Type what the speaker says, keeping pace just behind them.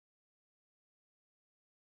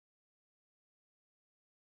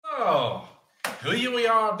So, here we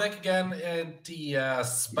are back again at the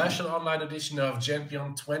special online edition of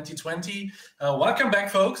JAB20 2020. Welcome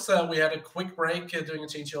back, folks. We had a quick break doing a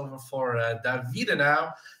changeover for Davide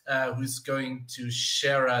now, who's going to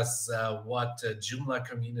share us what Joomla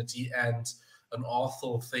community and an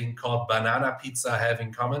awful thing called banana pizza have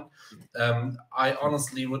in common. I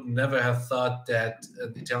honestly would never have thought that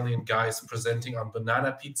an Italian guy is presenting on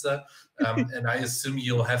banana pizza, and I assume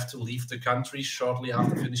you'll have to leave the country shortly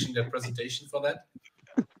after finishing that presentation for that.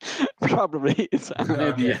 Probably it's an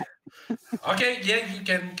idea. Okay, yeah, you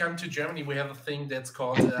can come to Germany. We have a thing that's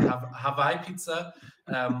called Hawaii pizza,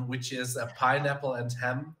 which is a pineapple and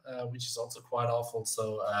ham, which is also quite awful.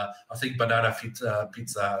 So I think banana pizza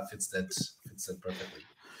fits that perfectly.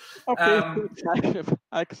 Okay,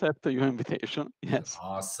 I accept your invitation. Yes.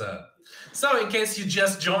 Awesome. So in case you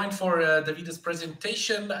just joined for Davide's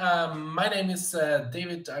presentation, my name is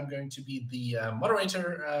David. I'm going to be the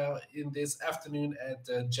moderator in this afternoon at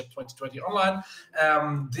JAB2020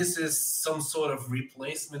 Online. This is some sort of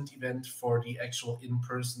replacement event for the actual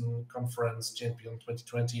in-person conference Champion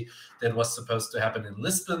 2020 that was supposed to happen in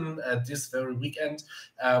Lisbon this very weekend.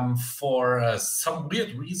 For some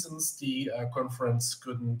weird reasons, the conference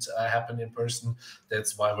couldn't happen in person.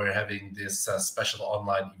 That's why we're having this special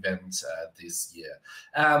online event this year.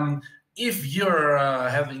 If you're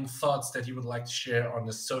having thoughts that you would like to share on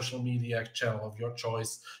the social media channel of your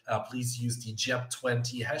choice, please use the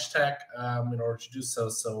JAB20 hashtag in order to do so,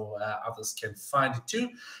 so others can find it too.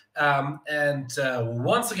 And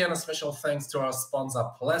once again, a special thanks to our sponsor,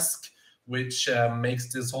 Plesk, which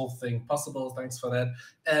makes this whole thing possible. Thanks for that.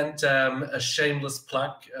 And a shameless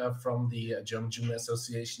plug from the German Joomla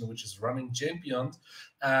Association, which is running Champion.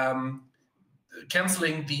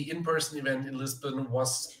 Canceling the in-person event in Lisbon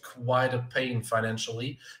was quite a pain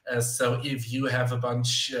financially. So if you have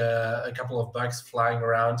a couple of bucks flying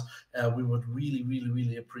around, we would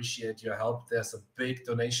really appreciate your help. There's a big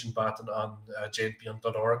donation button on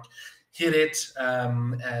champion.org. Hit it,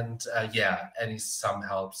 and yeah, any sum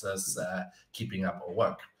helps us keeping up our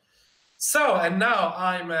work. So, and now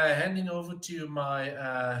I'm handing over to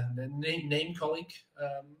my name colleague,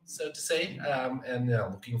 so to say, and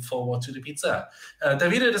looking forward to the pizza.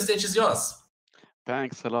 Davide, the stage is yours.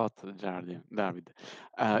 Thanks a lot, David.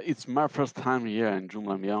 It's my first time here in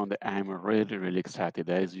Joomla Beyond. I'm really excited.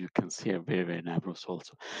 As you can see, I'm very nervous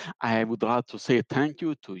also. I would like to say thank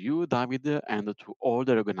you to you, David, and to all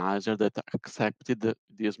the organizers that accepted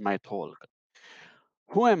this my talk.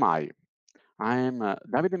 Who am I? I am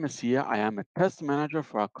Davide Messia. I am a test manager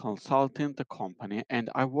for a consulting company, and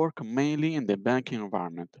I work mainly in the banking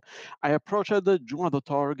environment. I approached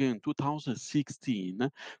Joomla.org in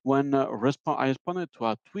 2016 when I responded to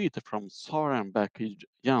a tweet from Soren Becky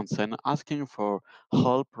Jansen asking for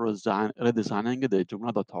help redesigning the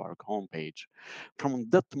Joomla.org homepage. From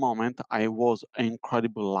that moment, I was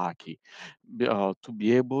incredibly lucky to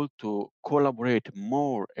be able to collaborate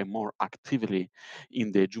more and more actively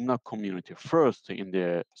in the Joomla community. First in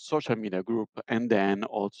the social media group, and then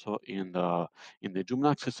also in the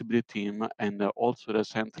Joomla accessibility team, and also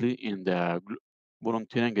recently in the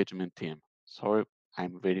volunteer engagement team. Sorry,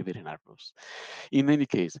 I'm very nervous. In any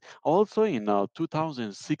case, also in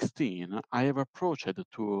 2016, I have approached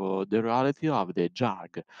to the reality of the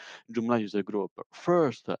JAG, Joomla user group,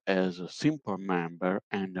 first as a simple member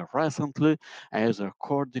and recently as a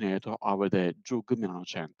coordinator of the JUG Milano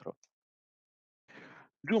Centro.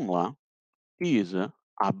 Joomla is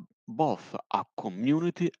both a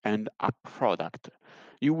community and a product.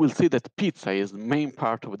 You will see that pizza is the main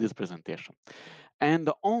part of this presentation. And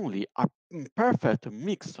only a perfect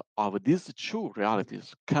mix of these two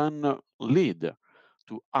realities can lead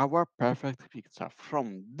to our perfect pizza,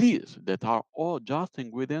 from these that are all just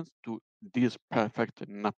ingredients to this perfect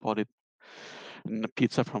Napoli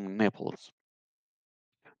pizza from Naples.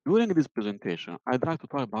 During this presentation, I'd like to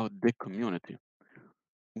talk about the community.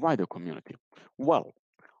 Why the community? Well,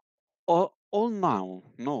 all now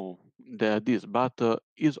know this, but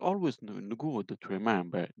it's always good to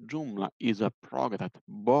remember Joomla is a project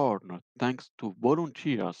born thanks to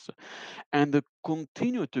volunteers and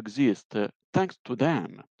continue to exist thanks to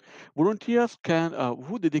them. Volunteers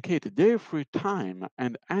who dedicate their free time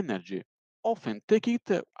and energy, often take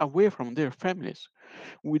it away from their families.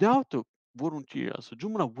 Without volunteers,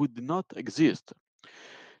 Joomla would not exist.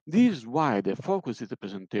 This is why the focus of the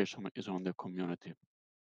presentation is on the community.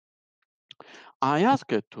 I asked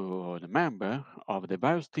to the member of the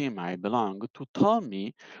various team I belong to tell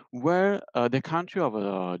me where the country of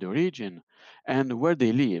the origin and where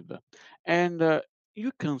they live. And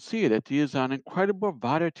you can see that is an incredible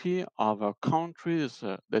variety of countries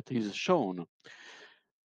that is shown.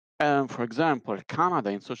 For example,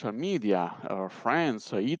 Canada in social media,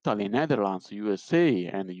 France, Italy, Netherlands, USA,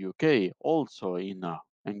 and the UK. Also in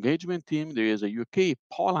engagement team, there is a UK,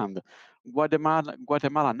 Poland,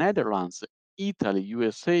 Guatemala, Netherlands, Italy,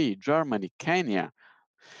 USA, Germany, Kenya.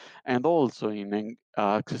 And also in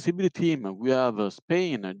accessibility team, we have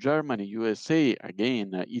Spain, Germany, USA,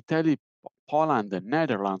 again, Italy, Poland,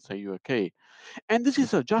 Netherlands, and UK. And this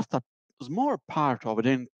is just a small part of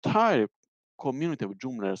the entire community of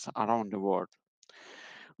Joomlers around the world.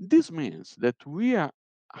 This means that we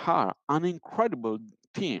are an incredible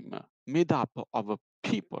team made up of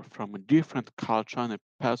people from different culture and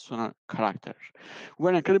personal characters.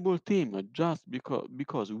 We're an incredible team just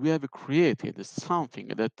because we have created something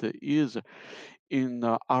that is in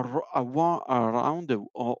around the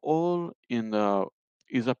all in the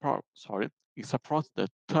is a sorry is approach the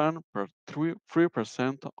 10 per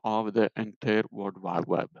 3% of the entire World Wide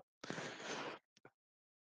Web.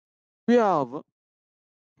 We have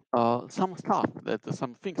some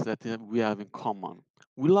things that we have in common.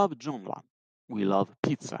 We love Joomla. We love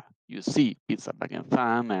pizza. You see pizza back in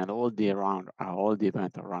fan and all the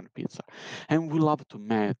event around pizza. And we love to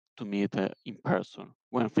meet in person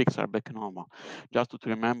when things are back normal. Just to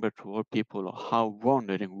remember to all people how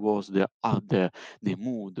wondering was the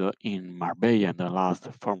mood in Marbella in the last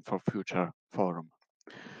Forum for Future forum.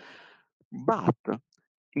 But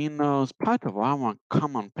in spite of our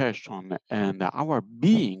common passion and our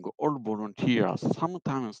being all volunteers,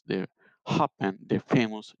 sometimes there happen the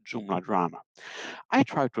famous Joomla drama. I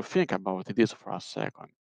try to think about this for a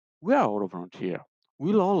second. We are all volunteer.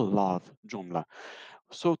 We all love Joomla.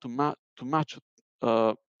 So to much,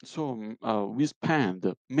 uh, we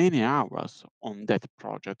spend many hours on that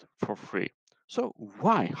project for free. So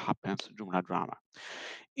why happens Joomla drama?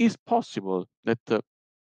 It's possible that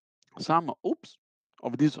some oops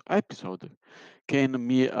of this episode can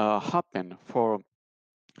happen for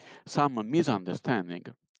some misunderstanding.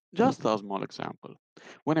 Just a small example.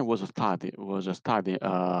 When I was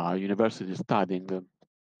university studying,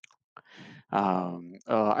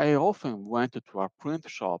 I often went to a print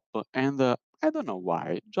shop and I don't know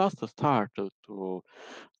why, just started to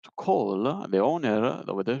call the owner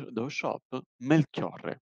of the shop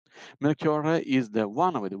Melchiorre. Melchiorre is the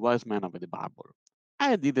one of the wise men of the Bible.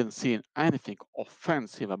 I didn't see anything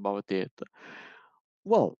offensive about it.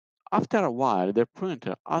 Well, after a while, the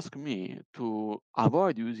printer asked me to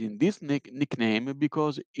avoid using this nickname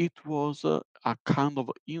because it was a kind of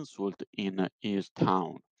insult in his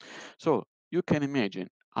town. So you can imagine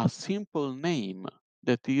a simple name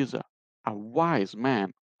that is a wise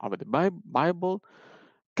man of the Bible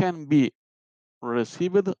can be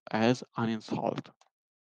received as an insult.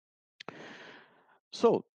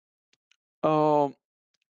 So, uh,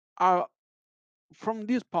 uh, from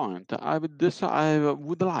this point, I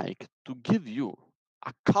would like to give you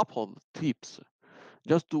a couple of tips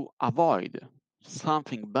just to avoid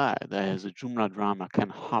something bad as Joomla drama can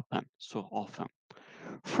happen so often.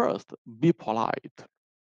 First, be polite.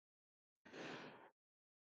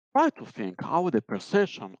 Try to think how the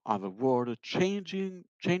perception of a word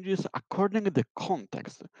changes according to the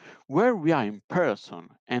context. Where we are in person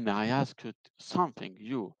and I ask you something,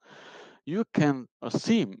 you can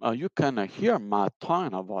you can hear my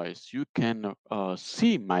tone of voice, you can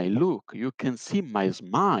see my look, you can see my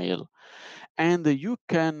smile, and you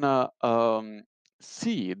can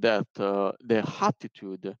see that the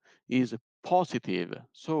attitude is positive.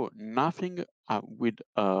 So nothing with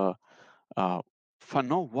for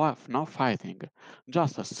no fighting,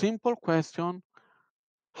 just a simple question: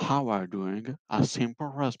 how are you doing? A simple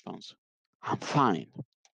response: I'm fine.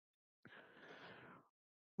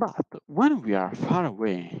 But when we are far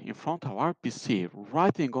away in front of our PC,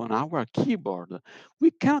 writing on our keyboard, we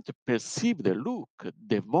cannot perceive the look,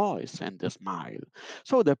 the voice, and the smile.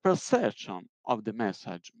 So the perception of the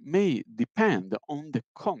message may depend on the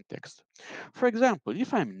context. For example,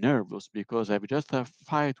 if I'm nervous because I've just had a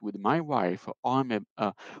fight with my wife,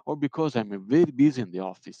 or because I'm very busy in the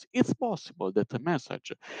office, it's possible that a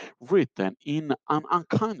message written in an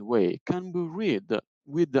unkind way can be read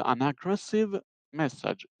with an aggressive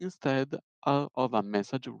message instead of a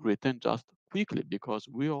message written just quickly because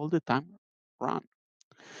we all the time run.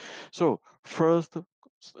 So first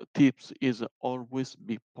tips is always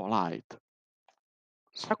be polite.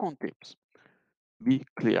 Second tips, be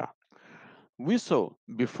clear. We saw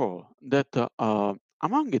before that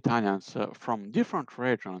among Italians from different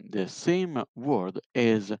regions, the same word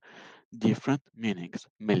has different meanings.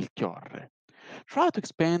 Melchiorre. Try to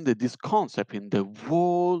expand this concept in the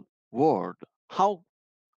whole world. How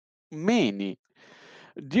many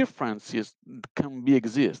Differences can be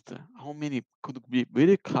exist. How many could be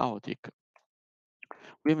very chaotic.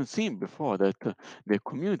 We haven't seen before that the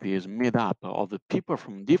community is made up of the people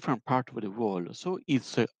from different parts of the world. So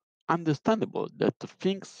it's understandable that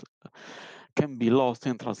things can be lost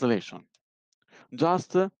in translation.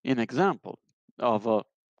 Just an example of what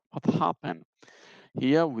happened.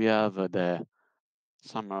 Here we have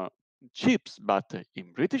some chips, but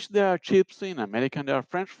in British there are chips, in American there are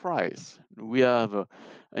French fries. We have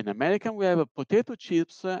in American we have potato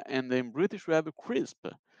chips, and in British we have crisp.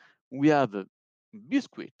 We have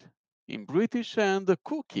biscuit in British and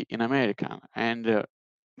cookie in American, and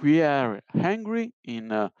we are hungry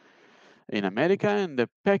in America and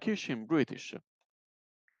peckish in British.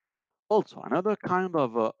 Also, another kind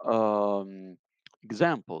of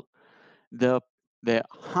example, the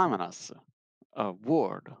Hamanas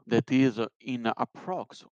word that is in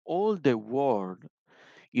approx all the word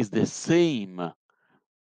is the same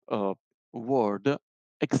word,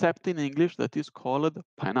 except in English that is called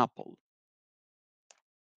pineapple.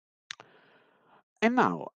 And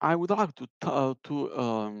now I would like to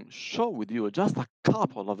show with you just a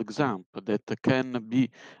couple of examples that can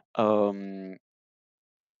be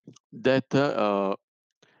that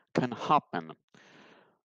can happen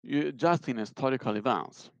just in historical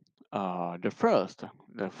events. The first,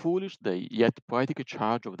 the foolish, yet poetic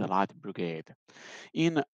charge of the Light Brigade.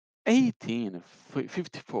 In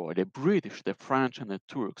 1854, the British, the French, and the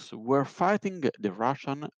Turks were fighting the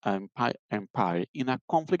Russian Empire in a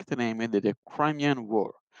conflict named the Crimean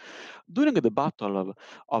War. During the Battle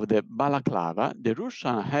of the Balaclava, the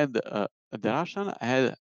Russian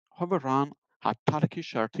had overrun a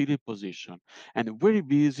Turkish artillery position and very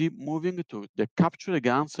busy moving to the capture the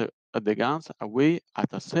guns away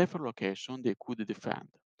at a safer location they could defend.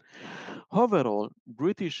 Overall,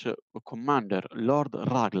 British commander Lord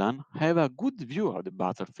Raglan had a good view of the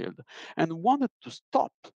battlefield and wanted to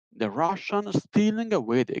stop the Russians stealing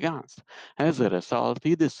away the guns. As a result,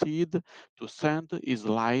 he decided to send his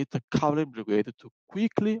light cavalry brigade to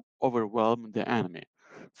quickly overwhelm the enemy,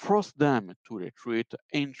 force them to retreat,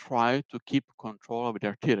 and try to keep control of the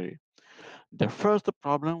artillery. The first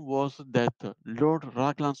problem was that Lord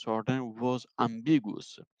Raglan's order was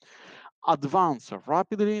ambiguous. Advance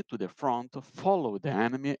rapidly to the front, follow the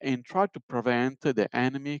enemy, and try to prevent the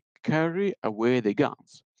enemy carry away the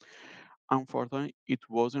guns. Unfortunately, it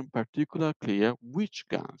wasn't particularly clear which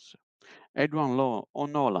guns. Edwin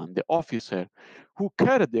O'Nolan, the officer who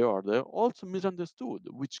carried the order, also misunderstood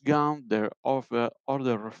which gun their order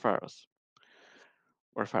referred.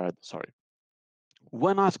 Sorry.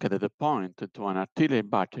 When asked to point to an artillery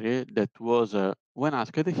battery that was when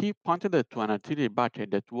asked, he pointed to an artillery battery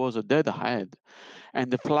that was dead ahead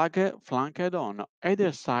and flanked on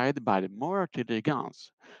either side by more artillery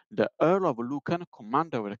guns. The Earl of Lucan,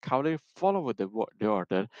 commander of the cavalry, followed the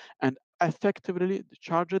order and effectively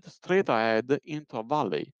charged straight ahead into a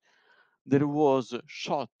valley. There was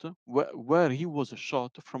shot where he was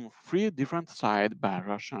shot from three different sides by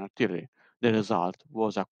Russian artillery. The result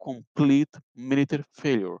was a complete military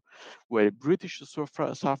failure, where British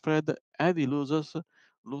suffered heavy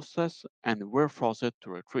losses and were forced to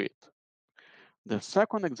retreat. The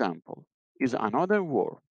second example is another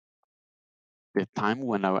war, the time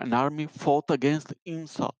when an army fought against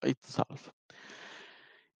itself.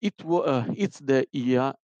 It's the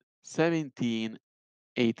year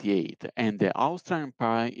 1788, and the Austrian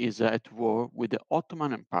Empire is at war with the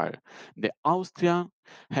Ottoman Empire. The Austrian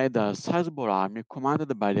had a sizable army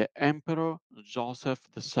commanded by the Emperor Joseph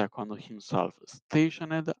II himself,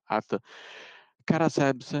 stationed at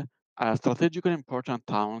Karasebs, a strategically important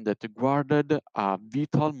town that guarded a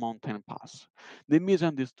vital mountain pass. The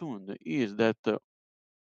misunderstanding is that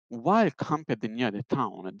while camped near the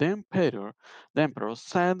town, the emperor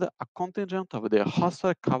sent a contingent of the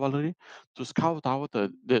Hussar cavalry to scout out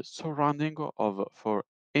the surrounding for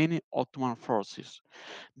any Ottoman forces.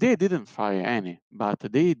 They didn't fire any, but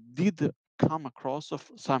they did come across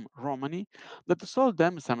some Romani that sold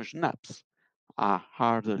them some schnapps, a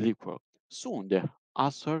hard liquor. Soon the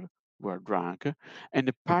Hussars were drunk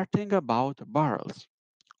and partying about barrels.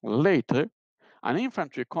 Later, an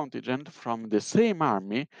infantry contingent from the same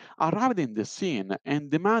army arrived in the scene and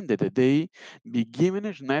demanded that they be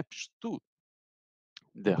given schnapps too.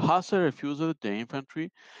 The Hussar refused. The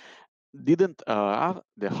infantry didn't like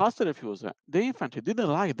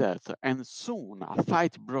that, and soon a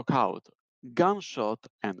fight broke out, gunshot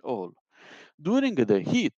and all. During the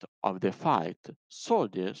heat of the fight,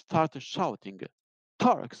 soldiers started shouting,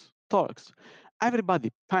 "Turks! Turks!"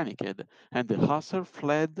 Everybody panicked, and the hussars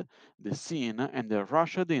fled the scene and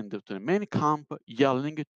rushed into the main camp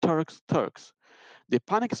yelling, "Turks! Turks!" The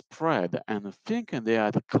panic spread, and thinking they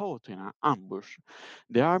had caught in an ambush,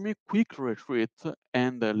 the army quickly retreats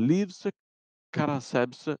and leaves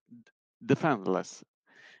Karasevs defenseless.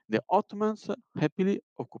 The Ottomans happily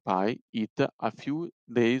occupy it a few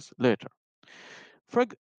days later. For,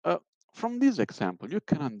 from this example, you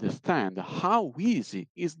can understand how easy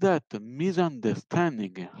is that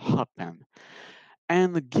misunderstanding happen.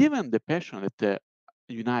 And given the passion that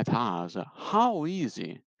unite us, how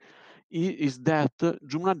easy is that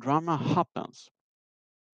Joomla drama happens?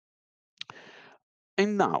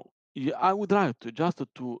 And now, I would like to just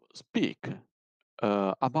to speak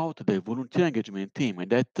about the volunteer engagement team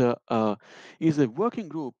that is a working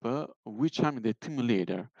group which I'm the team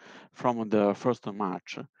leader from the 1st of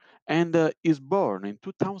March and is born in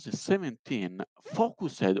 2017,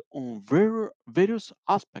 focused on various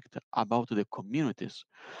aspects about the communities.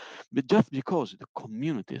 But just because the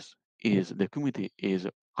community is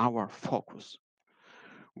our focus.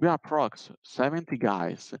 We are approx 17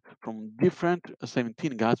 guys from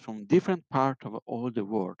different parts of all the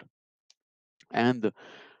world. And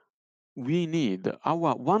we need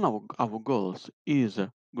one of our goals is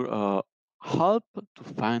help to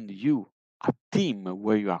find you a team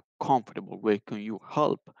where you are comfortable, where can you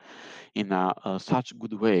help in such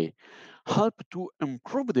good way, help to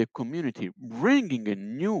improve the community, bringing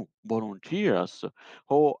in new volunteers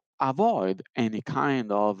who avoid any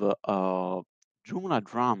kind of Joomla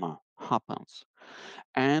drama happens,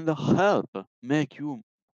 and help make you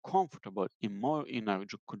comfortable in a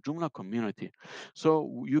Joomla community.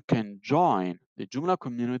 So you can join the Joomla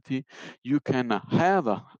community, you can have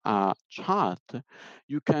a chat,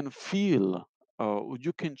 you can feel,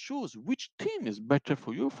 you can choose which team is better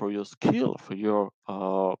for you, for your skill, for your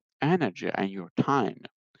energy and your time.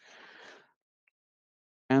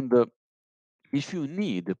 And if you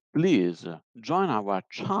need, please join our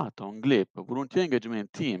chat on Glip, volunteer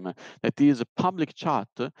engagement team, that is a public chat,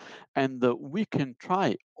 and we can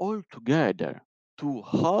try all together to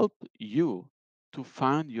help you to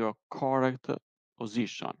find your correct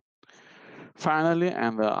position. Finally,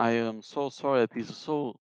 and I am so sorry that it's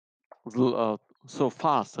so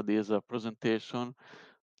fast, this presentation.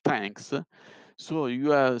 Thanks. So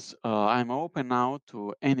I'm open now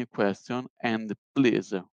to any question, and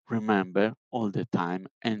please remember all the time,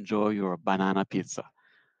 enjoy your banana pizza.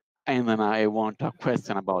 And then I want a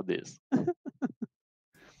question about this.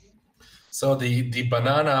 So the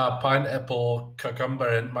banana, pineapple, cucumber,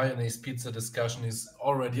 and mayonnaise pizza discussion is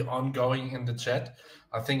already ongoing in the chat.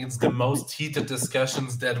 I think it's the most heated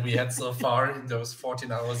discussions that we had so far in those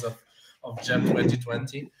 14 hours of JAB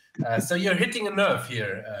 2020. So you're hitting a nerve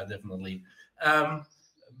here, definitely.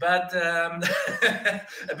 But a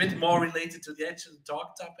bit more related to the actual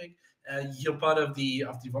talk topic. You're part of the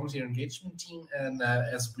volunteer engagement team, and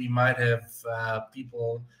as we might have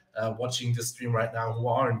people watching the stream right now who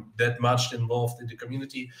aren't that much involved in the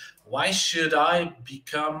community, why should I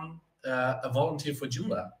become a volunteer for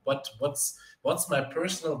Joomla? What's my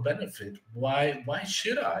personal benefit? Why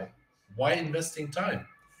should I? Why investing time?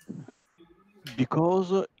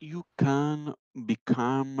 Because you can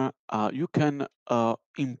become, you can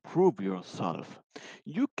improve yourself.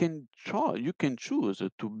 You can choose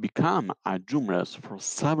to become a Joomlas for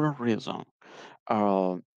several reasons.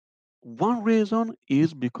 One reason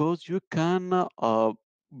is because you can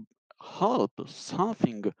help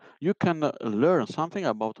something, you can learn something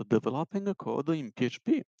about developing a code in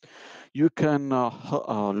PHP. You can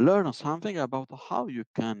learn something about how you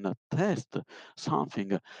can test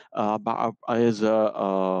something about as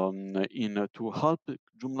in to help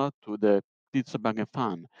Joomla to the pizza bag and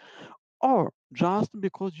fan, or just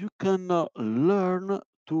because you can learn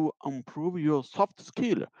to improve your soft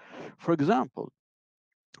skill. For example,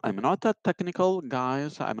 I'm not a technical guy,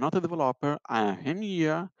 so I'm not a developer. I am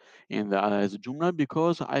here as Joomla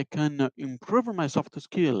because I can improve my soft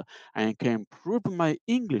skill. I can improve my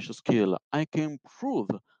English skill. I can improve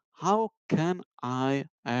how can I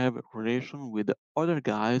have relation with other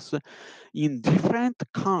guys in different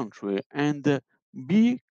country and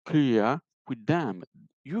be clear with them.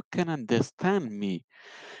 You can understand me,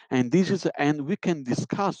 and we can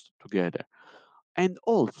discuss together. And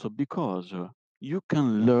also because you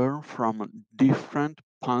can learn from different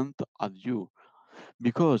point of view.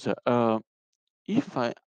 Because if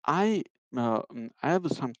I have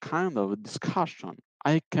some kind of discussion,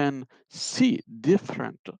 I can see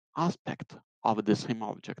different aspect of the same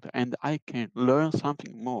object, and I can learn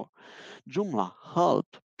something more. Joomla help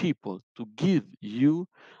people to give you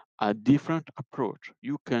a different approach.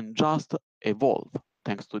 You can just evolve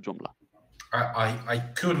thanks to Joomla. I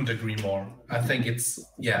couldn't agree more. I think it's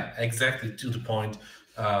exactly to the point.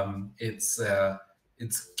 It's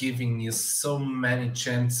it's giving you so many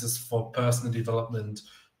chances for personal development,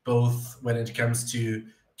 both when it comes to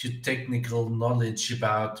technical knowledge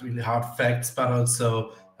about really hard facts, but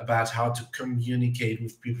also about how to communicate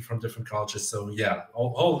with people from different cultures. So yeah,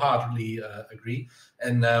 wholeheartedly agree.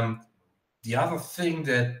 And the other thing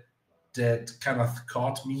that kind of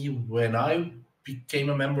caught me when I became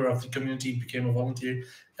a member of the community, became a volunteer,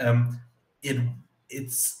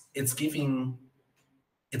 it's giving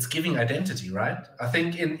identity, right? I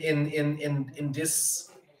think in this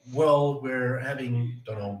world we're having,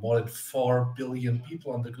 don't know, more than 4 billion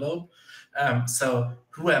people on the globe. So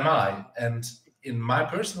who am I? And in my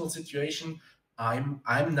personal situation, I'm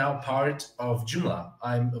now part of Joomla.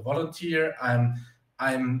 I'm a volunteer.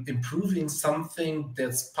 I'm improving something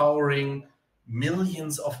that's powering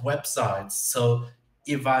millions of websites. So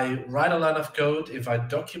if I write a line of code, if I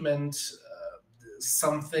document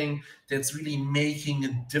something that's really making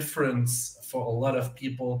a difference for a lot of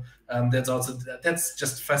people, that's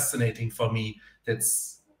just fascinating for me. That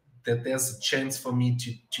there's a chance for me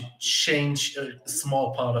to change a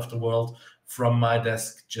small part of the world from my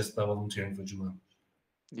desk just by volunteering for Joomla.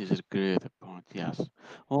 This is a great point, yes.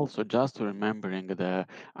 Also, just remembering the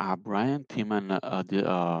Brian Timan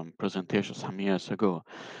the presentation some years ago,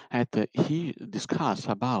 and he discussed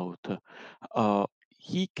about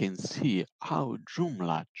he can see how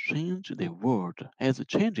Joomla changed the world, has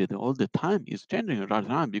changed all the time, is changing right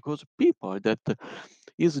now because people that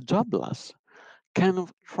is jobless can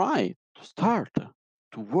try to start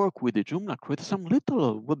to work with the Joomla, create some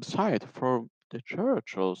little website for the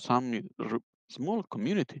church or some small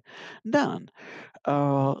community. Then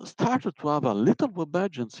started to have a little web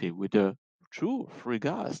agency with 2-3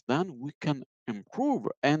 guys. Then we can improve.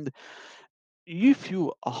 And if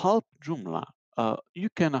you help Joomla, you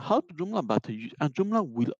can help Joomla, but Joomla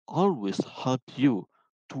will always help you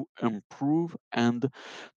to improve and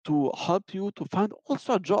to help you to find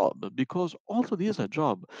also a job, because also this is a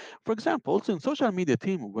job. For example, also in social media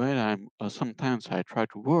team where I'm sometimes I try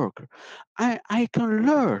to work, I can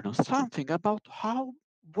learn something about how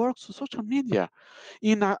works social media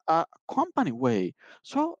in a company way.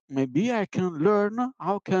 So maybe I can learn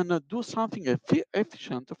how can do something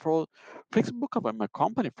efficient for Facebook about my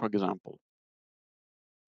company, for example.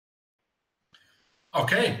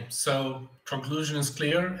 Okay, so conclusion is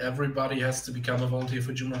clear. Everybody has to become a volunteer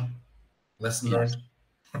for Joomla. Lesson Yes.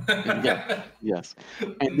 learned. Yes, yes.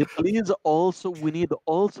 And please also, we need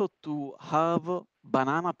also to have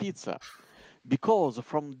banana pizza, because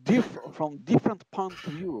from different point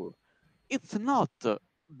of view, it's not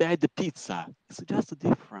bad pizza. It's just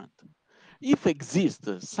different. If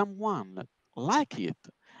exists someone like it,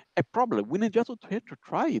 a problem. We need just to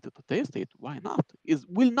try it, to taste it. Why not? It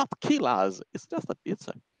will not kill us. It's just a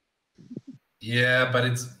pizza. Yeah, but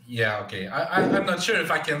okay. I'm not sure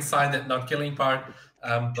if I can sign that not killing part,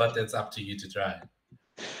 but it's up to you to try.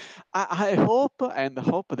 I hope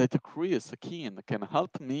that Chris Keen can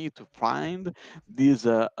help me to find this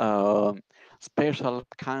special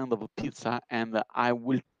kind of pizza, and I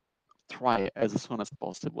will try as soon as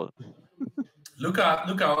possible.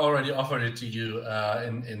 Luca already offered it to you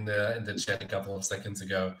in the chat a couple of seconds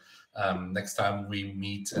ago. Next time we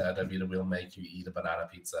meet, Davide will make you eat a banana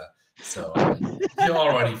pizza. So you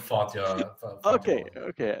already fought your Okay, war.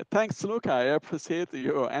 okay. Thanks, Luca. I appreciate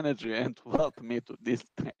your energy and to help me to this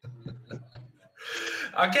thing.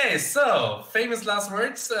 Okay, so famous last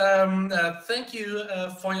words. Thank you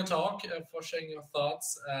for your talk, for sharing your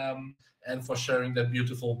thoughts, and for sharing that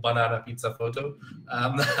beautiful banana pizza photo.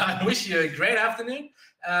 I wish you a great afternoon,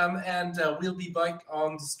 and we'll be back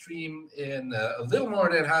on the stream in a little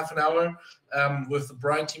more than half an hour with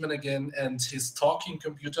Brian Tiemann again and his talking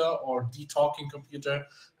computer, or the talking computer.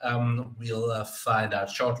 We'll find out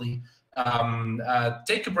shortly.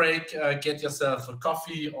 Take a break, get yourself a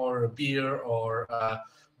coffee or a beer or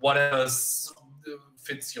whatever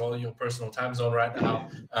fits your personal time zone right now,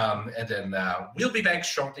 and then we'll be back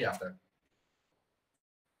shortly after.